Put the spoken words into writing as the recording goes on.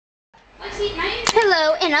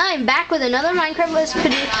Hello, and I'm back with another Minecraft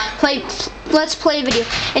Let's Play video.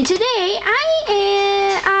 And today,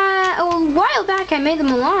 a while back I made the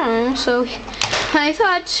Milano, so I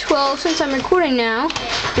thought, well, since I'm recording now,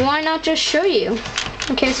 why not just show you?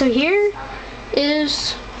 Okay, so here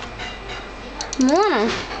is Milano.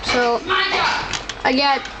 So, I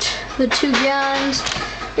got the two guns,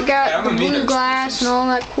 I got the blue glass and all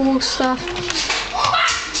that cool stuff.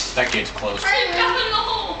 That gate's closed.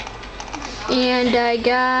 And I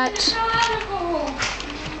got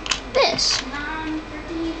this.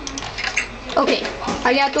 Okay,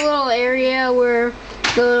 I got the little area where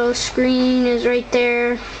the little screen is right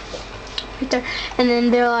there. And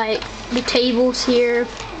then there are like the tables here.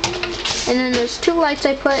 And then there's two lights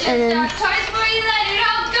I put, and then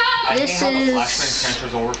this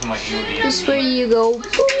is where you go.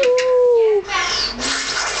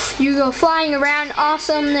 You go flying around.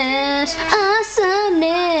 Awesomeness.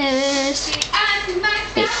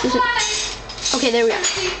 Wait, okay, there we go.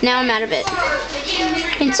 Now I'm out of it.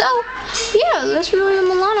 And so, yeah, that's really the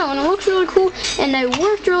Milano, and it looks really cool. And I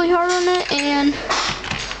worked really hard on it, and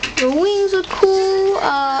the wings look cool.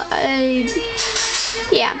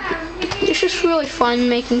 Yeah, it's just really fun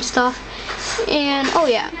making stuff. And oh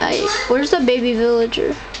yeah, where's the baby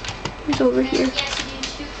villager? He's over here.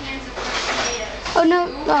 Oh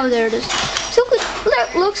no! Oh, there it is. So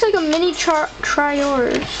that looks like a mini Triors.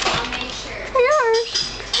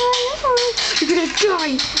 You're gonna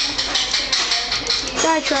die.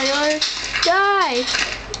 Die, Triors. Die.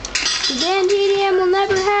 The TDM will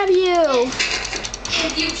never have you.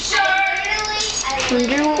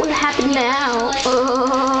 Wonder what would happen now.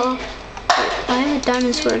 Oh, I have a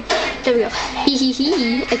diamond sword. There we go. Hee hee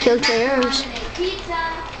hee. I killed Triors.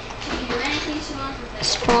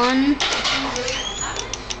 Spawn.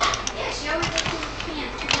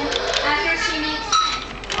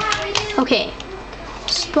 Okay,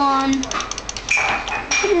 spawn.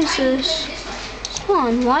 What is this?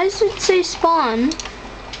 Spawn. Why does it say spawn?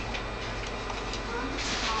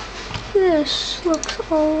 This looks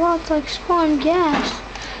a lot like spawn gas,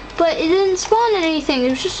 but it didn't spawn anything.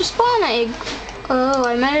 It was just a spawn egg. Oh,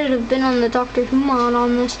 I might have been on the Doctor Who mod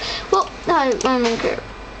on this. Well, I don't care.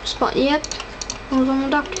 Spawn. Yep, I was on the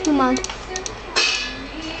Doctor Who mod.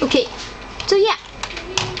 Okay, so yeah.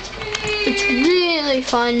 It's really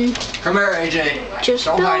fun. Come here, AJ. Just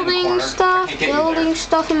building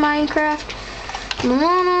stuff in Minecraft.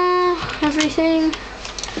 Milano, everything.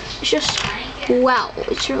 It's just, wow,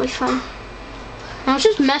 it's really fun. Now let's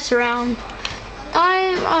just mess around.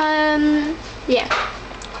 Yeah.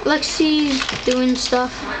 Lexi's doing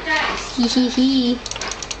stuff. Hee hee hee.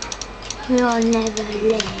 You'll never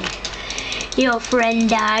live. Your friend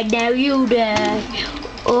died, now you die.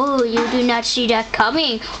 Oh, you do not see that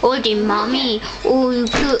coming. Oh, the mommy. Oh,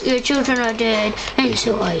 your children are dead, and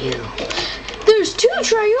so are you. There's two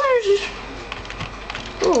Triors.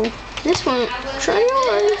 Oh, this one,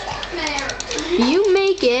 Triors. You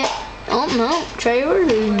make it. Oh no,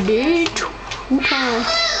 Triors is dead.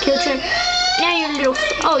 Kill Triors. Now you're little.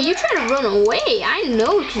 Oh, you try to run away. I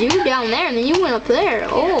know, because you were down there, and then you went up there.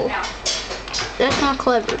 Oh, that's not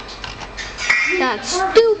clever. That's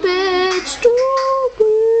stupid.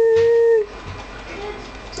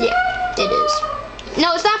 Yeah, it is.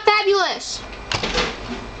 No, it's not fabulous.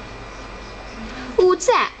 Ooh, what's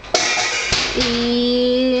that?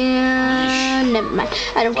 Yeah, never mind.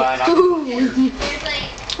 I don't care.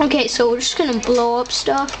 Okay, so we're just gonna blow up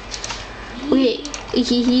stuff. Okay,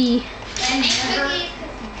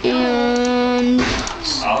 and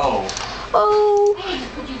oh,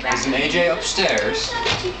 is an AJ upstairs?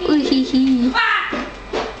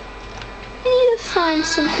 I need to find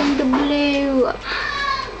something to blow up.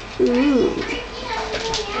 Ooh.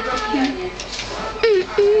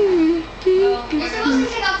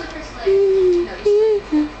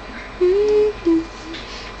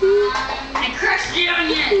 I crushed the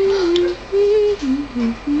onion.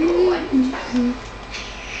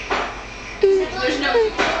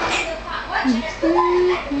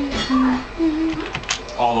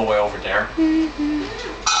 All the way over there.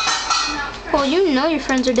 Well, you know your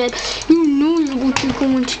friends are dead. You know what you're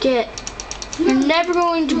going to get. You're never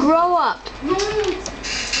going to grow up.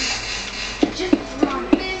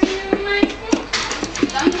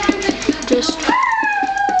 Just.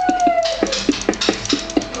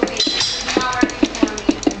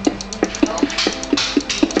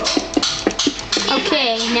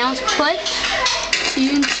 Okay, now let's put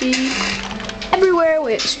TNT everywhere.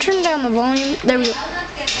 Wait, let's turn down the volume. There we go.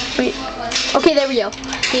 Wait. Okay, there we go.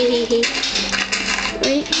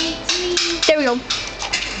 Wait. There we go.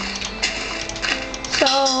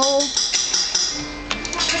 So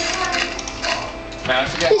Man, I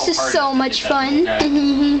forget This how is hard so it is much to get fun. that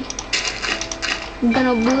little guy. I'm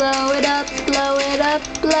gonna blow it up, blow it up,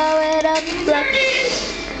 blow it up, blow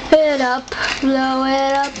it up, blow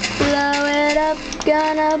it up, blow it up,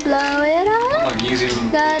 gonna blow it up. I'm using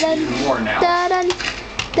even more now. Da da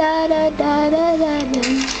da da da da da da.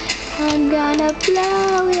 I'm gonna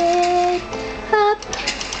blow it up,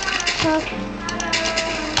 up.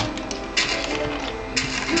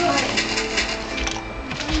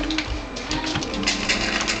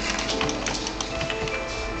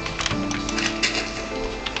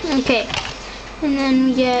 Okay, and then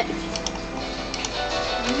we get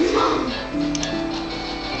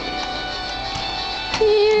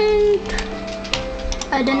and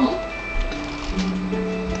I didn't.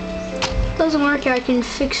 Doesn't work. I can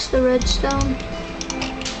fix the redstone.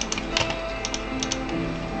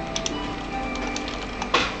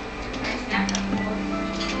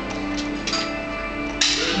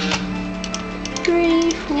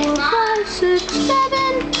 Three, 4, 5, 6,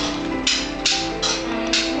 7.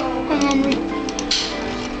 And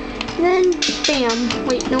then bam.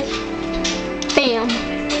 Wait, nope. Bam.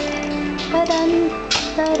 Da-dun,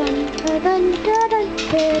 da-dun, da-dun, da-dun,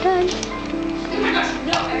 da-dun. Oh my gosh,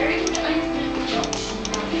 no, I already put the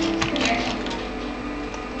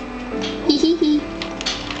Hee hee hee.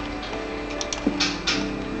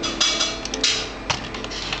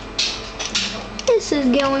 This is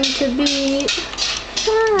going to be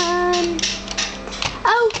fun.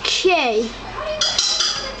 Okay.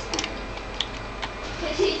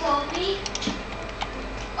 Because he told me.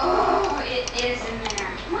 Oh, it is in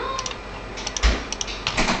there.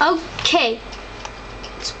 Okay.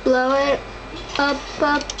 Let's blow it up,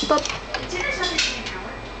 up, up. It's in there something in an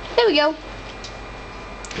hour. There we go.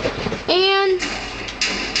 And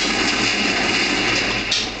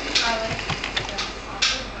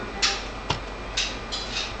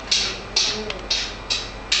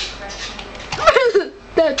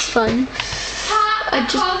that's fun. I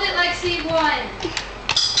called it like C1.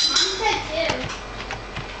 Mom said 2.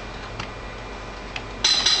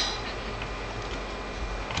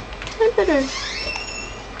 I better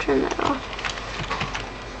turn that off.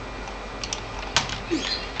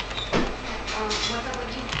 What's up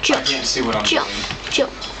with you? I Jump, can't see what I'm jump, doing.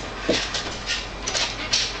 jump.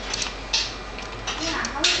 Yeah,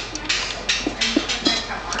 how is it now? Are you going back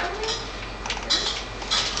tomorrow?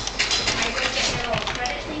 Are you going to get your little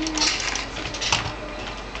credit thing?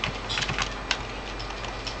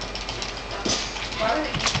 Why would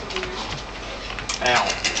it keep doing that?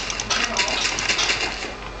 Ow.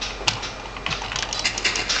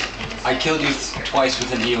 I killed you twice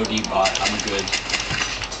with an EOD bot. I'm good.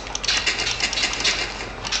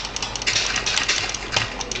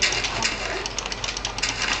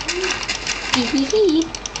 Hee hee hee. It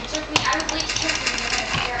took me, I was late to check when I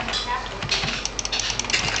figure out my password.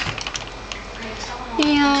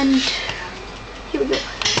 And here we go.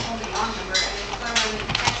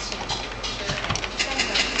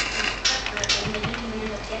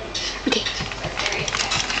 Okay.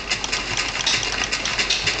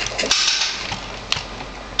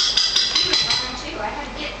 I had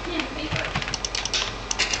to get him paper.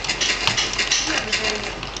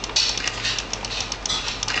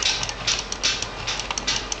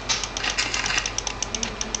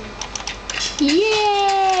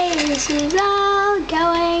 Yay! This is all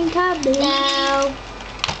going to blow.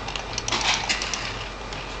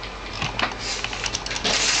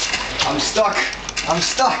 I'm stuck. I'm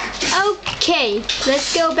stuck. Okay,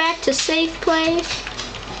 let's go back to safe place.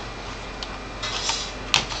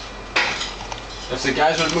 If the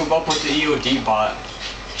guys would move up with the EOD bot.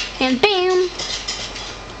 And bam!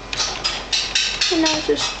 And now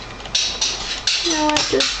just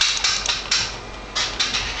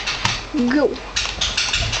go.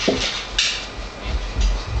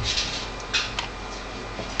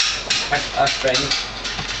 I think.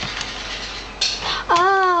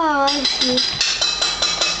 Oh, I see.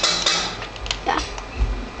 Yeah.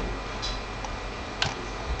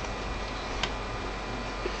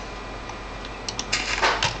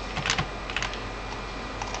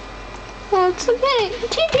 Well, it's okay.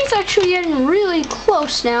 TP's actually getting really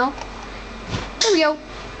close now. There we go.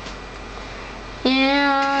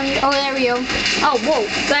 And, oh, there we go. Oh, whoa.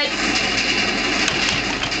 But